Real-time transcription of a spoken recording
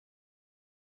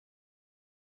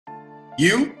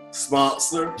You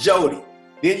sponsor Jody.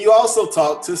 Then you also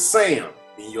talk to Sam.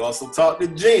 Then you also talk to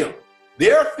Jim.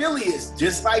 They're affiliates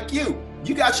just like you.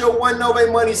 You got your one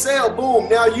Novae money sale, boom,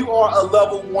 now you are a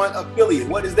level 1 affiliate.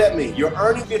 What does that mean? You're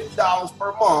earning $50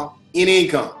 per month in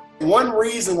income. One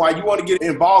reason why you want to get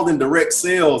involved in direct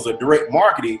sales or direct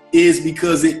marketing is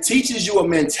because it teaches you a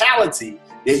mentality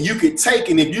that you could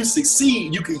take, and if you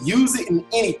succeed, you could use it in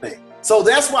anything. So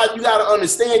that's why you got to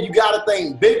understand, you got to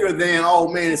think bigger than,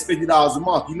 oh man, it's $50 a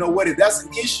month. You know what, if that's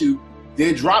an issue,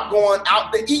 then drop going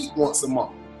out to eat once a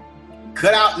month.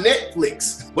 Cut out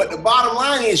Netflix. But the bottom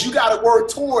line is you got to work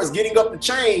towards getting up the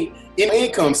chain in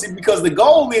income. See, because the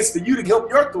goal is for you to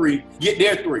help your 3 get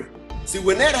their 3. See,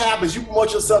 when that happens, you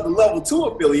promote yourself to level 2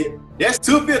 affiliate. That's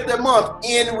 $250 a month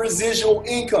in residual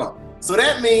income. So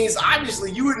that means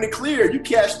obviously you in the clear, you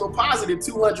cash flow positive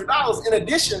 $200 in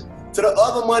addition to the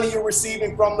other money you're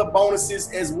receiving from the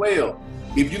bonuses as well.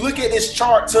 If you look at this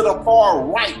chart to the far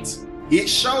right, it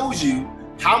shows you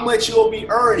how much you'll be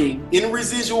earning in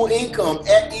residual income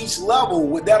at each level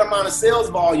with that amount of sales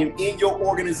volume in your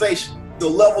organization. So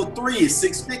level 3 is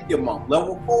 $650 a month,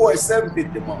 level 4 is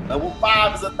 $750 a month, level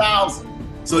 5 is $1,000.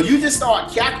 So you just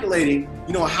start calculating,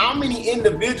 how many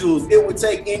individuals it would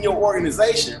take in your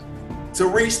organization to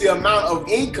reach the amount of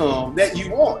income that you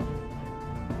want.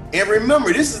 And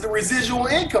remember, this is the residual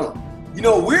income.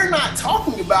 We're not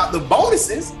talking about the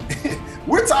bonuses.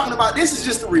 We're talking about, this is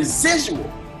just the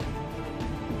residual.